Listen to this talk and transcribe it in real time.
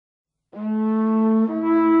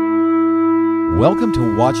Welcome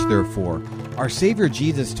to Watch Therefore. Our Savior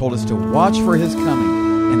Jesus told us to watch for His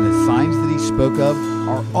coming, and the signs that He spoke of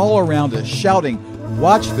are all around us, shouting,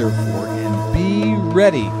 "Watch therefore and be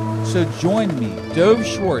ready." So join me, Dove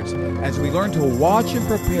Schwartz, as we learn to watch and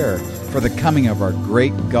prepare for the coming of our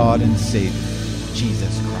great God and Savior,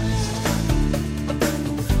 Jesus Christ.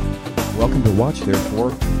 Welcome to Watch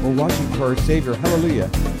Therefore. We're watching for our Savior. Hallelujah.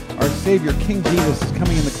 Our Savior, King Jesus, is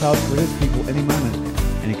coming in the clouds for His people any moment,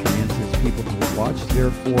 and He commands His people to watch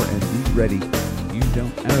therefore and be ready. You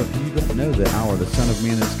don't know the hour the Son of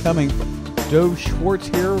Man is coming. Dove Schwartz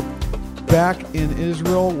here, back in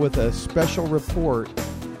Israel with a special report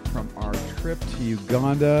from our trip to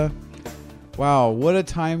Uganda. Wow, what a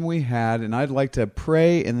time we had, and I'd like to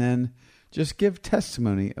pray and then just give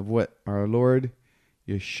testimony of what our Lord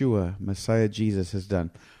Yeshua, Messiah Jesus, has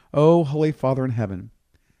done. Oh, Holy Father in heaven,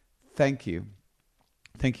 thank you.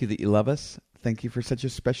 Thank you that you love us. Thank you for such a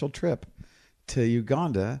special trip to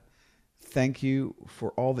Uganda. Thank you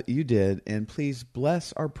for all that you did, and please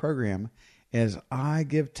bless our program as I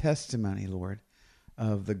give testimony, Lord,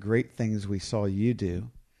 of the great things we saw you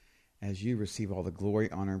do, as you receive all the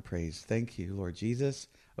glory, honor, and praise. Thank you, Lord Jesus.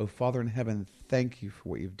 Oh, Father in heaven, thank you for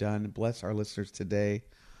what you've done. Bless our listeners today.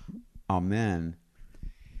 Amen.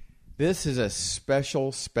 This is a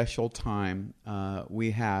special, special time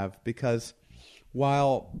we have, because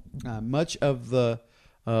while much of the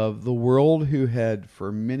world who had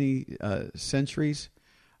for many centuries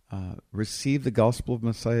received the gospel of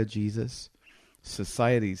Messiah Jesus,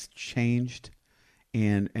 society's changed,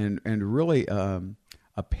 and really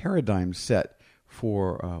a paradigm set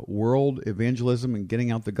for world evangelism and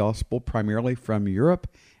getting out the gospel, primarily from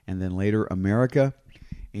Europe and then later America.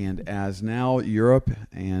 And as now Europe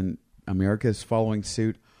and America is following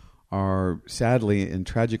suit, are sadly and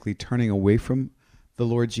tragically turning away from the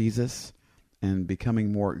Lord Jesus and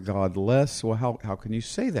becoming more godless. Well, how can you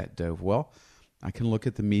say that, Dove? Well, I can look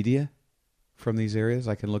at the media from these areas.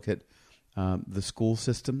 I can look at the school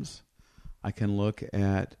systems. I can look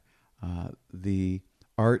at the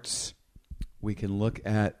arts. We can look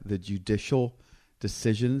at the judicial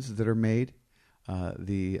decisions that are made,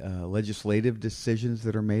 the legislative decisions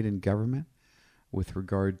that are made in government with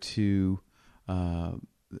regard to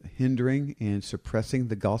hindering and suppressing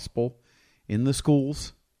the gospel in the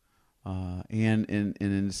schools, and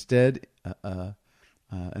instead an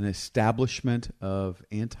establishment of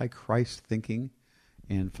antichrist thinking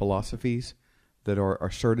and philosophies that are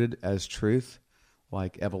asserted as truth,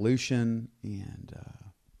 like evolution and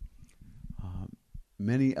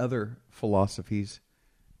many other philosophies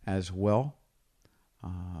as well.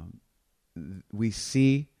 We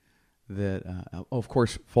see that, of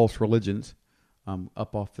course, false religions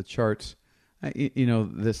up off the charts.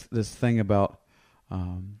 This thing about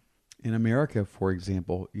in America, for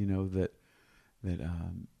example, that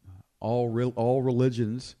all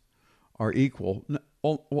religions are equal.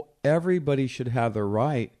 Everybody should have the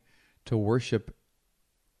right to worship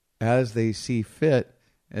as they see fit,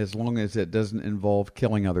 as long as it doesn't involve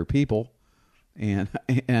killing other people and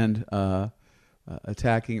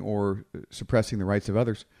attacking or suppressing the rights of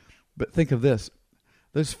others. But think of this: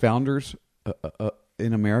 those founders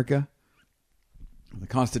in America, the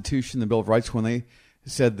Constitution, the Bill of Rights, when they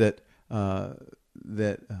said that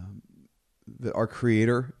that our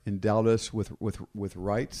Creator endowed us with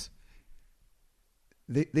rights,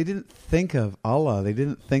 they didn't think of Allah. They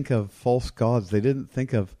didn't think of false gods. They didn't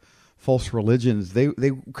think of false religions. They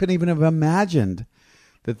couldn't even have imagined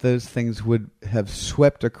that those things would have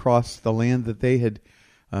swept across the land that they had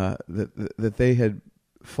that they had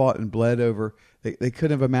fought and bled over. They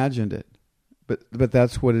couldn't have imagined it. But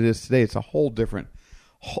that's what it is today. It's a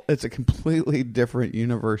it's a completely different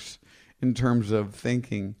universe in terms of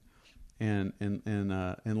thinking and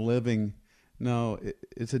living. No,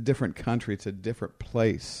 it's a different country. It's a different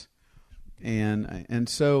place. And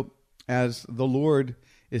so as the Lord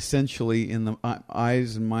essentially in the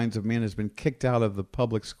eyes and minds of man has been kicked out of the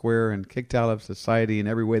public square and kicked out of society in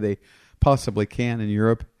every way they possibly can in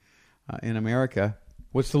Europe, in America,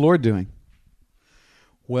 what's the Lord doing?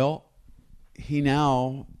 Well, He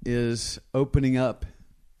now is opening up,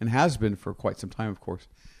 and has been for quite some time, of course,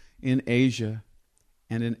 in Asia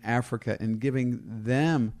and in Africa, and giving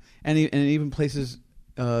them, and even places,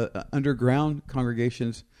 underground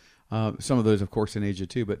congregations, some of those, of course, in Asia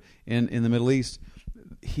too, but in the Middle East,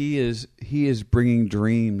 He is bringing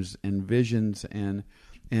dreams and visions, and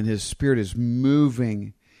His Spirit is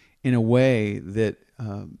moving in a way that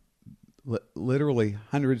literally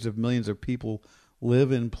hundreds of millions of people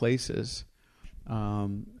live in places,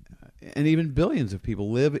 and even billions of people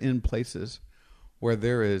live in places where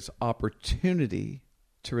there is opportunity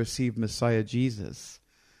to receive Messiah Jesus,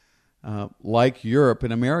 like Europe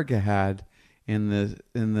and America had in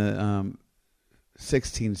the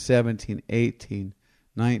 16, 17, 18,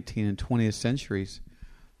 19, and 20th centuries.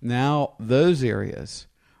 Now those areas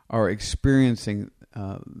are experiencing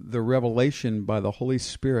the revelation by the Holy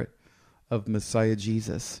Spirit of Messiah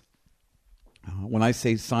Jesus. When I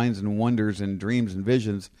say signs and wonders and dreams and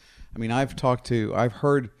visions, I mean I've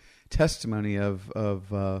heard testimony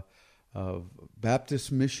of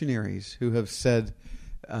Baptist missionaries who have said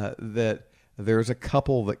that there's a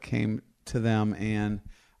couple that came to them and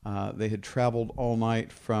they had traveled all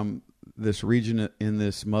night from this region in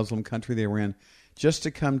this Muslim country they were in just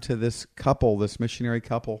to come to this couple, this missionary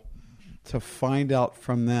couple, to find out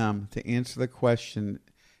from them, to answer the question,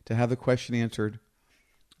 to have the question answered.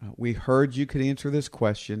 We heard you could answer this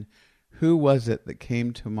question. Who was it that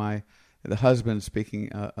came to the husband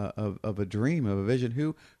speaking of a dream, of a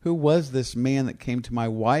vision? Who was this man that came to my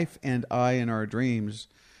wife and I in our dreams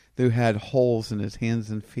who had holes in his hands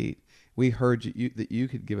and feet? We heard that you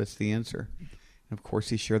could give us the answer. And of course,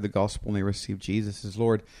 he shared the gospel and they received Jesus as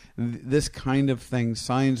Lord. This kind of thing,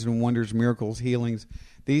 signs and wonders, miracles, healings,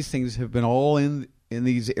 these things have been all in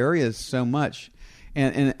these areas so much.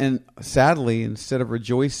 And sadly, instead of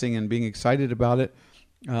rejoicing and being excited about it,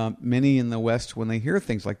 many in the West, when they hear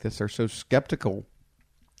things like this, are so skeptical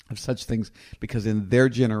of such things because in their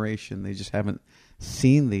generation, they just haven't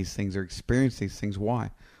seen these things or experienced these things.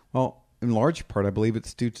 Why? Well, in large part, I believe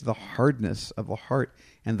it's due to the hardness of the heart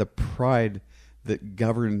and the pride that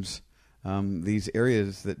governs these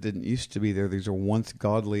areas that didn't used to be there. These are once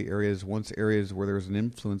godly areas, once areas where there was an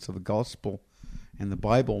influence of the gospel and the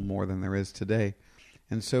Bible more than there is today.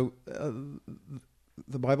 And so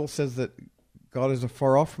the Bible says that God is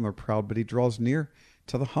afar off from the proud, but he draws near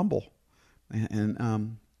to the humble.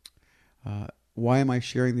 And why am I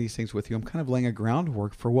sharing these things with you? I'm kind of laying a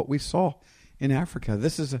groundwork for what we saw in Africa.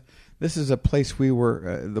 This is a place we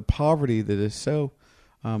were, the poverty that is so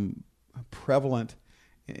prevalent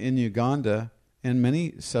in Uganda and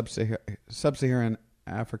many sub-Saharan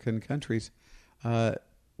African countries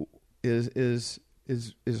is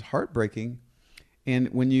heartbreaking. And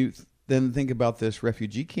when you then think about this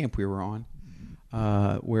refugee camp we were on,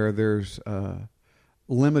 where there's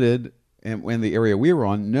limited, and in the area we were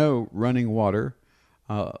on, no running water.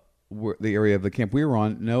 The area of the camp we were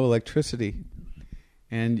on, no electricity,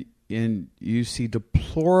 and you see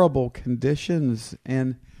deplorable conditions.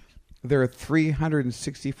 And there are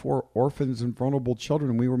 364 orphans and vulnerable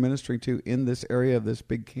children we were ministering to in this area of this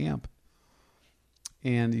big camp.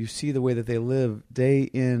 And you see the way that they live day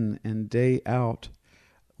in and day out.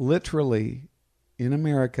 Literally, in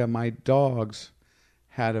America, my dogs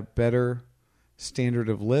had a better standard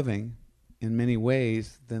of living in many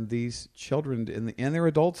ways than these children, and there are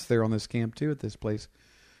adults there on this camp too, at this place,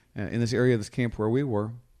 in this area of this camp where we were,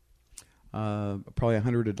 probably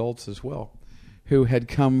 100 adults as well, who had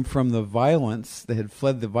come from the violence, they had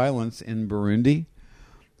fled the violence in Burundi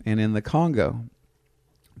and in the Congo.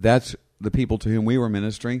 That's the people to whom we were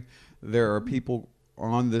ministering. There are people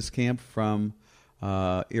on this camp from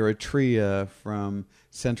Eritrea, from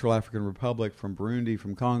Central African Republic, from Burundi,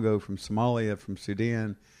 from Congo, from Somalia, from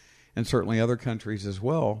Sudan, and certainly other countries as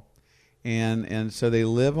well. And so they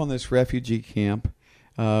live on this refugee camp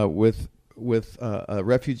with a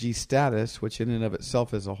refugee status, which in and of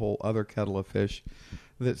itself is a whole other kettle of fish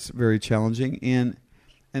that's very challenging.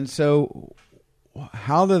 And so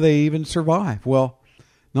how do they even survive? Well,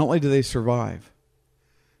 not only do they survive,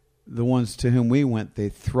 the ones to whom we went, they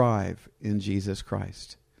thrive in Jesus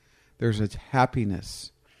Christ. There's a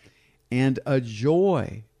happiness and a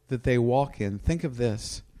joy that they walk in. Think of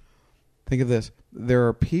this. There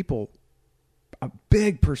are people, a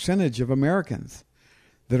big percentage of Americans,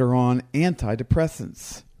 that are on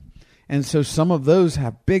antidepressants. And so some of those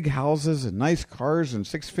have big houses and nice cars and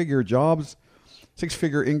six-figure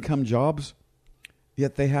income jobs.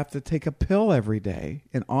 Yet they have to take a pill every day.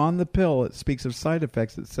 And on the pill, it speaks of side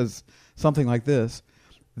effects. It says something like this: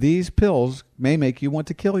 these pills may make you want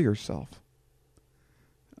to kill yourself.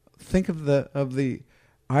 Think of the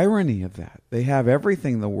irony of that. They have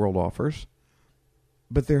everything the world offers,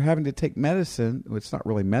 but they're having to take medicine. It's not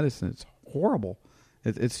really medicine. It's horrible.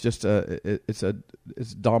 It's just it's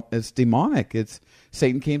demonic. It's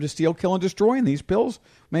Satan came to steal, kill, and destroy. And these pills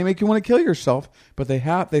may make you want to kill yourself, but they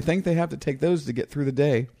think they have to take those to get through the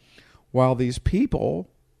day, while these people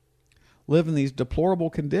live in these deplorable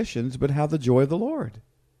conditions, but have the joy of the Lord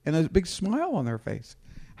and a big smile on their face.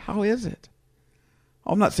 How is it?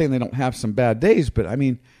 I'm not saying they don't have some bad days, but I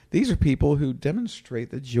mean, these are people who demonstrate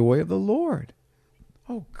the joy of the Lord.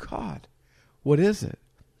 Oh God, what is it?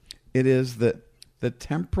 It is that the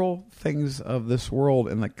temporal things of this world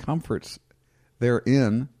and the comforts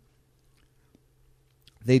therein,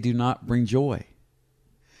 they do not bring joy.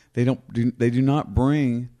 They do not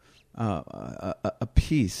bring a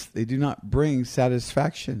peace. They do not bring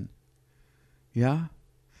satisfaction. Yeah?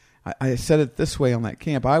 I said it this way on that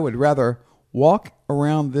camp. I would rather walk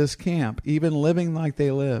around this camp, even living like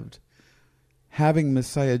they lived, having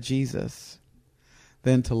Messiah Jesus,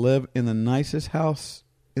 than to live in the nicest house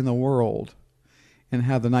in the world and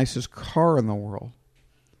have the nicest car in the world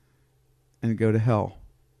and go to hell.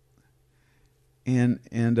 And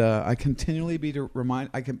I continue to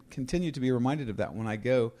be reminded of that when I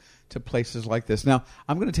go to places like this. Now,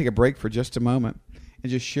 I'm going to take a break for just a moment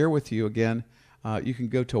and just share with you again. You can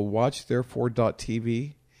go to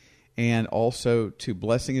watchtherefore.tv and also to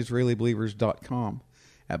blessingisraelibelievers.com.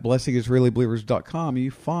 At blessingisraelibelievers.com, you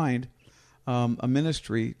find a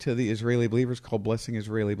ministry to the Israeli believers called Blessing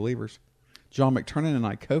Israeli Believers. John McTernan and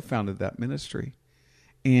I co-founded that ministry.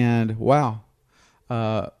 And wow,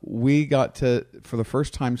 we got to, for the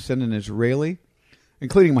first time, send an Israeli,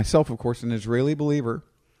 including myself, of course, an Israeli believer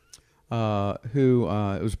who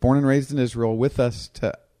was born and raised in Israel with us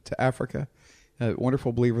to Africa, a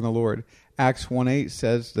wonderful believer in the Lord. Acts 1:8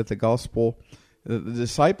 says that the gospel, the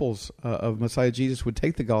disciples of Messiah Jesus would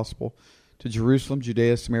take the gospel to Jerusalem,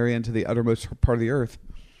 Judea, Samaria, and to the uttermost part of the earth.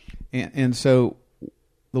 And so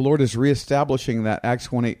the Lord is reestablishing that Acts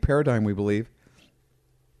 1:8 paradigm, we believe.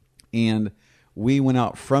 And we went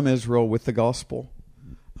out from Israel with the gospel.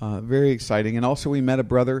 Very exciting. And also we met a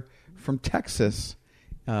brother from Texas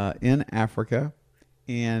in Africa.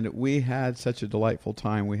 And we had such a delightful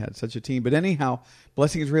time. We had such a team. But anyhow,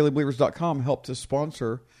 blessingisraelibelievers.com helped to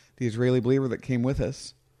sponsor the Israeli believer that came with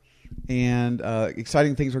us. And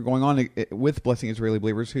exciting things are going on with Blessing Israeli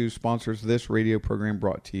Believers, who sponsors this radio program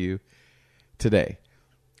brought to you today.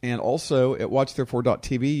 And also at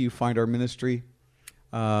watchtherefore.tv, you find our ministry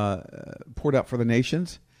Poured Out for the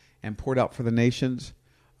Nations. And Poured Out for the Nations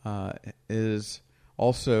is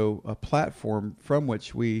also a platform from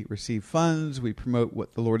which we receive funds. We promote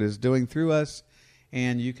what the Lord is doing through us,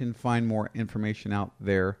 and you can find more information out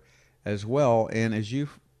there as well. And as you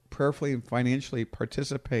prayerfully and financially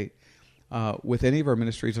participate with any of our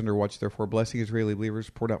ministries under Watch Therefore, Blessing Israeli Believers,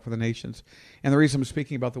 Poured Out for the Nations. And the reason I'm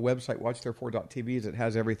speaking about the website, watchtherefore.tv, is it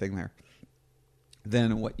has everything there.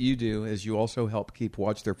 Then what you do is you also help keep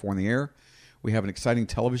Watch Therefore in the air. We have an exciting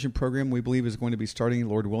television program we believe is going to be starting,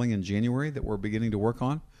 Lord willing, in January that we're beginning to work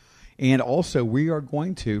on. And also we are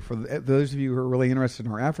going to, for those of you who are really interested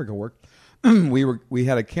in our Africa work, we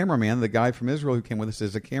had a cameraman, the guy from Israel who came with us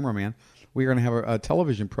as a cameraman. We're going to have a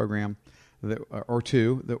television program or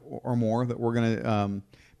two or more that we're going to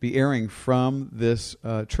be airing from this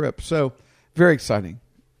trip. So very exciting.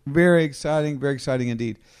 Very exciting. Very exciting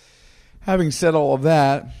indeed. Having said all of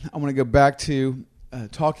that, I want to go back to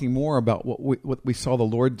talking more about what we saw the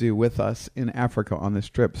Lord do with us in Africa on this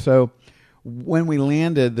trip. So when we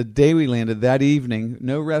landed, the day we landed, that evening,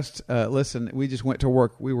 no rest. Listen, we just went to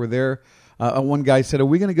work. We were there. One guy said, are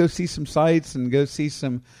we going to go see some sights and go see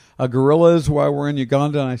some gorillas while we're in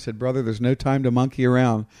Uganda? And I said, brother, there's no time to monkey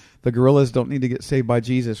around. The gorillas don't need to get saved by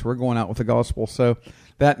Jesus. We're going out with the gospel. So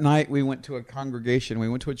that night we went to a congregation. We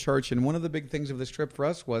went to a church. And one of the big things of this trip for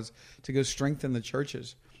us was to go strengthen the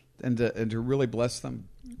churches and to really bless them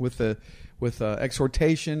with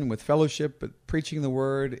exhortation, with fellowship, but preaching the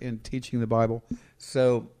word and teaching the Bible.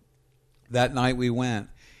 So that night we went.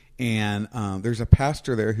 And there's a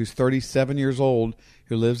pastor there who's 37 years old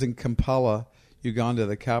who lives in Kampala, Uganda,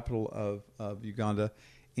 the capital of Uganda.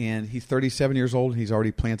 And he's 37 years old and he's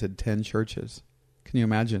already planted 10 churches. Can you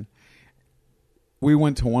imagine? We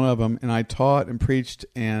went to one of them and I taught and preached,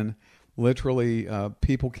 and literally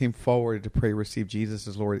people came forward to pray, receive Jesus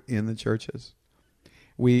as Lord in the churches.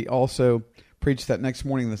 We also preached that next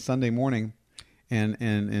morning, the Sunday morning, and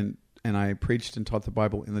I preached and taught the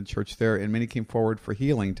Bible in the church there, and many came forward for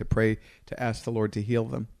healing, to pray, to ask the Lord to heal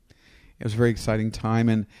them. It was a very exciting time,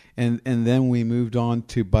 and then we moved on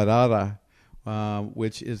to Mbarara,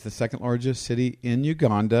 which is the second largest city in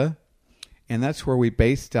Uganda, and that's where we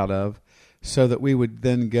based out of, so that we would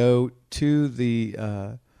then go to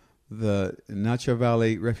the Nacha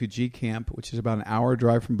Valley refugee camp, which is about an hour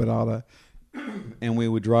drive from Mbarara, and we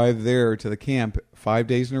would drive there to the camp 5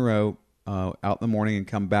 days in a row, out in the morning and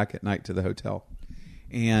come back at night to the hotel.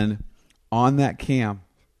 And on that camp,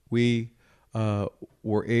 we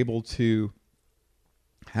were able to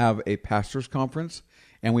have a pastor's conference,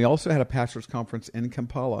 and we also had a pastor's conference in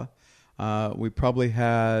Kampala. We probably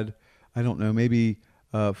had, I don't know, maybe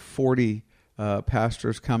 40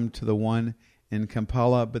 pastors come to the one in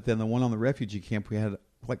Kampala, but then the one on the refugee camp, we had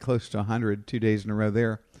like close to 100, 2 days in a row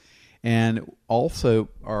there. And also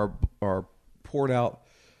are poured out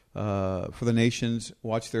for the nations.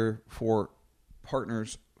 Watch their 4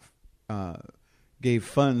 partners gave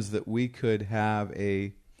funds that we could have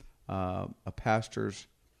a pastor's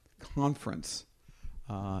conference.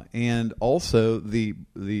 And also the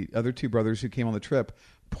other 2 brothers who came on the trip,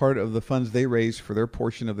 part of the funds they raised for their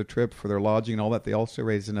portion of the trip, for their lodging and all that, they also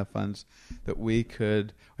raised enough funds that we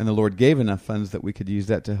could, and the Lord gave enough funds that we could use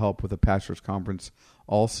that to help with the pastor's conference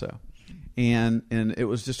also. And it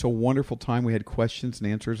was just a wonderful time. We had questions and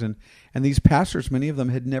answers, and these pastors, many of them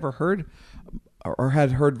had never heard or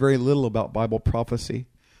had heard very little about Bible prophecy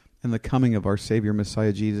and the coming of our Savior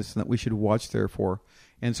Messiah Jesus, and that we should watch therefore.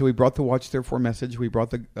 And so we brought the Watch Therefore message. We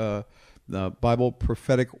brought the Bible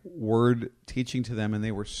prophetic word teaching to them, and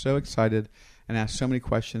they were so excited and asked so many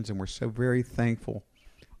questions and were so very thankful.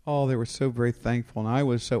 Oh, they were so very thankful, and I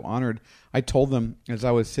was so honored. I told them as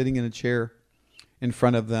I was sitting in a chair in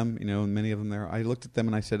front of them, and many of them there, I looked at them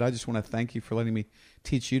and I said, I just want to thank you for letting me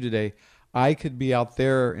teach you today. I could be out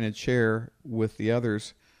there in a chair with the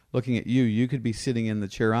others looking at you. You could be sitting in the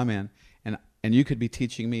chair I'm in, and you could be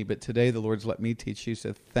teaching me. But today the Lord's let me teach you,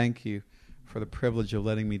 so thank you for the privilege of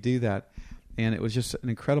letting me do that. And it was just an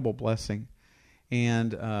incredible blessing.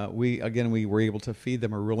 And we were able to feed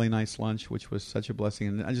them a really nice lunch, which was such a blessing.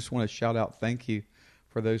 And I just want to shout out thank you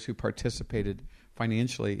for those who participated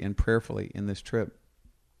financially and prayerfully in this trip.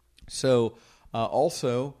 So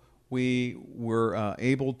also we were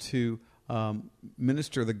able to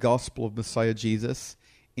minister the gospel of Messiah Jesus,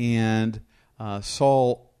 and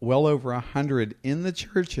saw well over 100 in the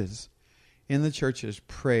churches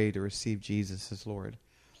pray to receive Jesus as Lord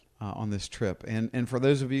on this trip. And for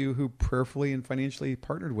those of you who prayerfully and financially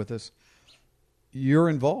partnered with us, you're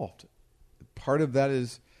involved. Part of that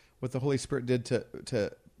is what the Holy Spirit did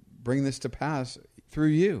to bring this to pass through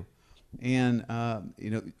you. And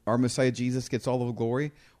our Messiah Jesus gets all the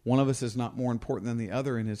glory. One of us is not more important than the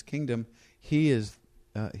other in His kingdom. He is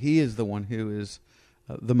the one who is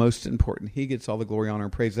the most important. He gets all the glory, honor,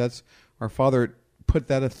 and praise. That's our Father put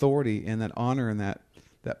that authority and that honor and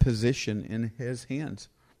that position in His hands,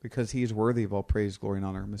 because He is worthy of all praise, glory, and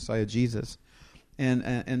honor. Messiah Jesus,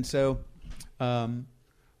 and so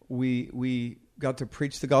we got to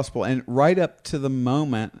preach the gospel, and right up to the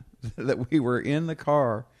moment that we were in the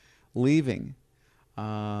car leaving,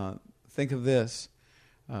 think of this.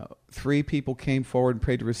 3 people came forward and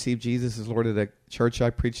prayed to receive Jesus as Lord at a church I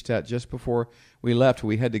preached at. Just before we left,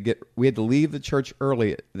 we had to leave the church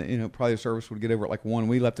early. Probably the service would get over at like 1.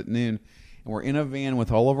 We left at noon, and we're in a van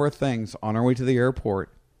with all of our things on our way to the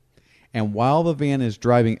airport. And while the van is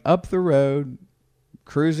driving up the road,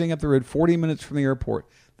 cruising up the road, 40 minutes from the airport,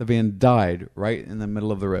 the van died right in the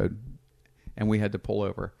middle of the road, and we had to pull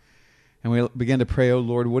over. And we began to pray, "Oh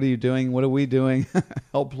Lord, what are you doing? What are we doing?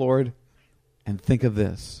 Help, Lord." And think of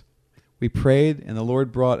this. We prayed, and the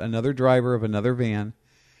Lord brought another driver of another van.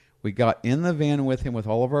 We got in the van with him with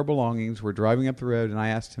all of our belongings. We're driving up the road, and I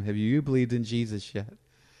asked him, "Have you believed in Jesus yet?"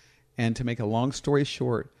 And to make a long story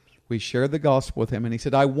short, we shared the gospel with him, and he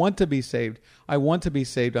said, "I want to be saved. I want to be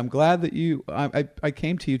saved. I'm glad that I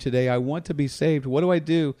came to you today. I want to be saved. What do I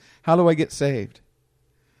do? How do I get saved?"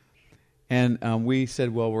 And we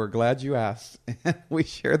said, "Well, we're glad you asked." We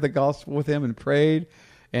shared the gospel with him and prayed.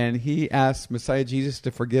 And he asked Messiah Jesus to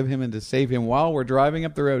forgive him and to save him while we're driving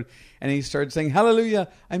up the road. And he started saying, "Hallelujah,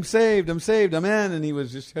 I'm saved, I'm saved, I'm in." And he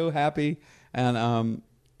was just so happy. And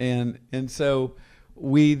so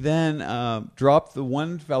we then dropped the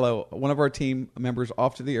one of our team members,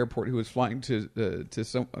 off to the airport, who was flying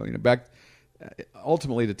back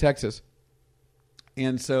ultimately to Texas.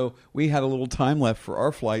 And so we had a little time left for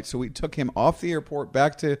our flight. So we took him off the airport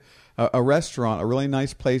back to a restaurant, a really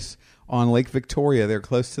nice place on Lake Victoria. They're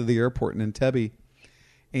close to the airport in Entebbe.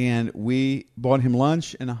 And we bought him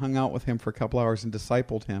lunch and hung out with him for a couple hours and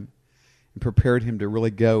discipled him and prepared him to really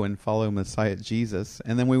go and follow Messiah Jesus.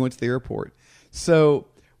 And then we went to the airport. So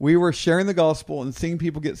we were sharing the gospel and seeing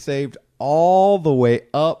people get saved all the way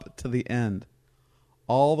up to the end.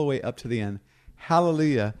 All the way up to the end.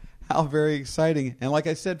 Hallelujah. How very exciting. And like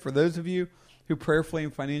I said, for those of you who prayerfully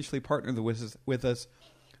and financially partner with us,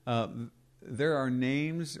 there are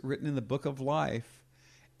names written in the book of life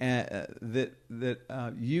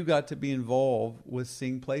that you got to be involved with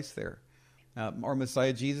seeing place there. Our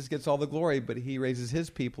Messiah Jesus gets all the glory, but He raises His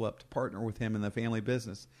people up to partner with Him in the family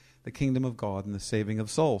business, the kingdom of God, and the saving of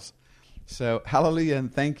souls. So hallelujah,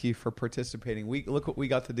 and thank you for participating. Look what we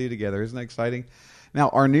got to do together. Isn't that exciting? Now,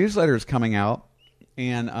 our newsletter is coming out,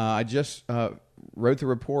 and I just wrote the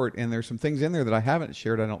report, and there's some things in there that I haven't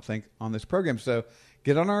shared, I don't think, on this program. So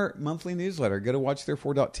get on our monthly newsletter. Go to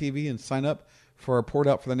watchtherefore.tv and sign up for our Poured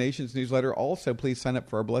Out for the Nations newsletter. Also, please sign up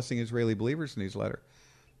for our Blessing Israeli Believers newsletter.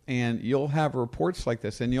 And you'll have reports like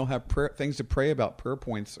this, and you'll have things to pray about, prayer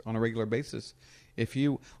points on a regular basis. If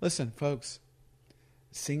you, listen, folks,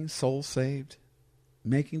 seeing souls saved,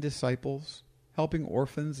 making disciples, helping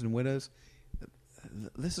orphans and widows,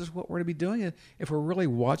 this is what we're to be doing. If we're really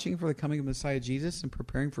watching for the coming of Messiah Jesus and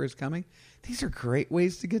preparing for his coming, these are great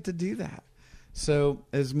ways to get to do that. So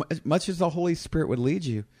as much as the Holy Spirit would lead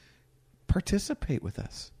you, participate with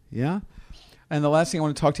us. Yeah? And the last thing I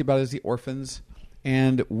want to talk to you about is the orphans.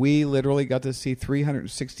 And we literally got to see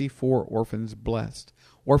 364 orphans blessed.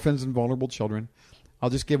 Orphans and vulnerable children.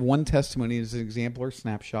 I'll just give one testimony as an example or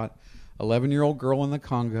snapshot. 11-year-old girl in the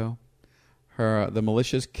Congo. The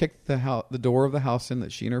militias kicked the door of the house in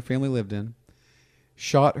that she and her family lived in,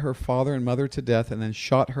 shot her father and mother to death, and then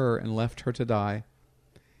shot her and left her to die.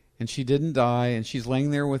 And she didn't die, and she's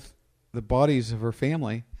laying there with the bodies of her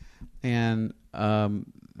family. And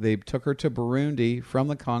they took her to Burundi from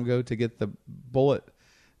the Congo to get the bullet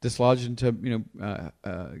dislodged and to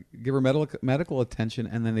give her medical attention,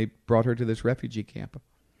 and then they brought her to this refugee camp.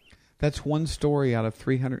 That's one story out of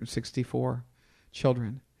 364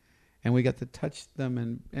 children. And we got to touch them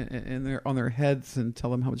and on their heads and tell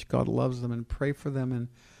them how much God loves them and pray for them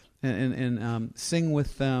and sing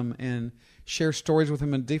with them and share stories with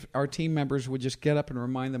them. And our team members would just get up and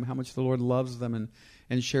remind them how much the Lord loves them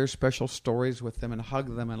and share special stories with them and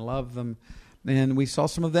hug them and love them. And we saw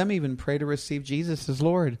some of them even pray to receive Jesus as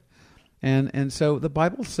Lord. And so the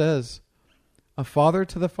Bible says, a father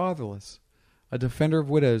to the fatherless, a defender of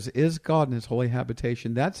widows is God in his holy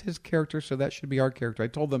habitation. That's his character, so that should be our character. I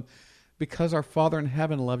told them, because our Father in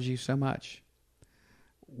heaven loves you so much,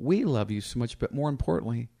 we love you so much, but more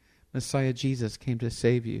importantly, Messiah Jesus came to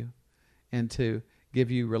save you and to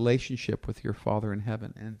give you relationship with your Father in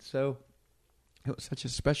heaven. And so it was such a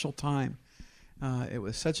special time. And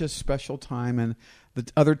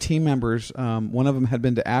the other team members, one of them had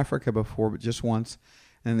been to Africa before, but just once,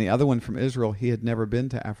 and the other one from Israel, he had never been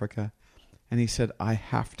to Africa. And he said, I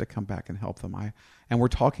have to come back and help them. And we're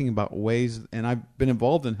talking about ways, and I've been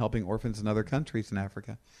involved in helping orphans in other countries in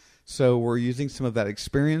Africa. So we're using some of that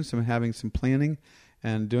experience and having some planning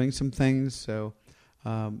and doing some things. So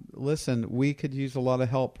listen, we could use a lot of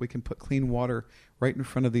help. We can put clean water right in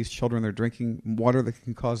front of these children. They're drinking water that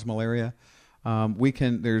can cause malaria.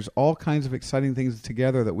 There's all kinds of exciting things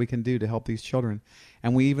together that we can do to help these children.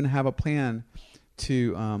 And we even have a plan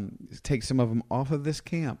to take some of them off of this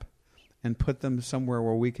camp and put them somewhere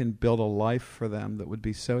where we can build a life for them that would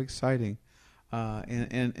be so exciting.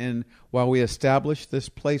 And while we establish this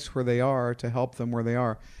place where they are to help them where they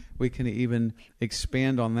are, we can even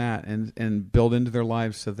expand on that and build into their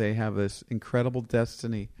lives so they have this incredible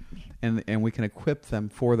destiny, and we can equip them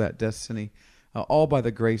for that destiny, all by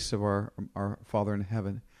the grace of our Father in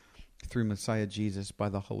heaven through Messiah Jesus by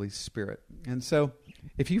the Holy Spirit. And so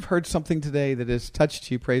if you've heard something today that has touched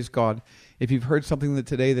you, praise God. If you've heard something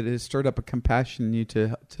today that has stirred up a compassion in you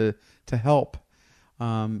to help,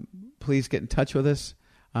 please get in touch with us.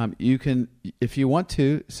 You can, if you want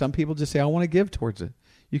to, some people just say, I want to give towards it.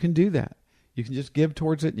 You can do that. You can just give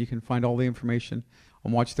towards it. You can find all the information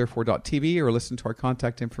on watchtherefore.tv or listen to our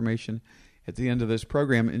contact information at the end of this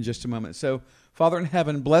program in just a moment. So, Father in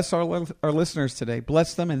heaven, bless our listeners today.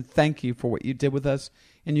 Bless them and thank you for what you did with us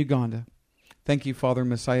in Uganda. Thank you, Father, in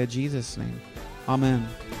Messiah Jesus' name. Amen.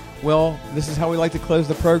 Well, this is how we like to close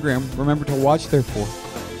the program. Remember to watch, therefore.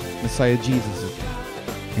 Messiah Jesus is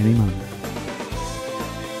any moment.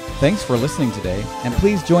 Thanks for listening today, and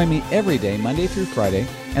please join me every day, Monday through Friday,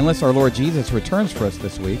 unless our Lord Jesus returns for us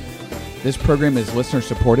this week. This program is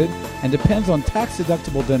listener-supported and depends on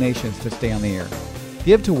tax-deductible donations to stay on the air.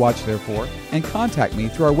 Give to Watch Therefore and contact me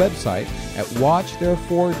through our website at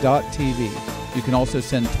watchtherefore.tv. You can also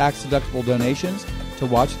send tax-deductible donations to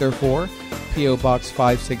Watch Therefore, P.O. Box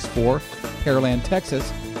 564, Pearland,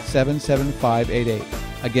 Texas 77588.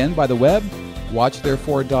 Again, by the web,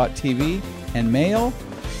 watchtherefore.tv, and mail,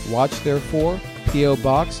 Watch Therefore, P.O.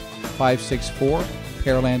 Box 564,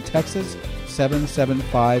 Pearland, Texas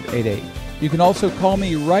 77588. You can also call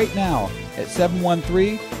me right now at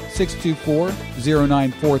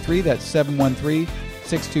 713-624-0943. That's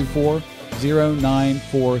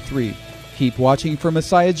 713-624-0943. Keep watching for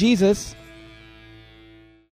Messiah Jesus.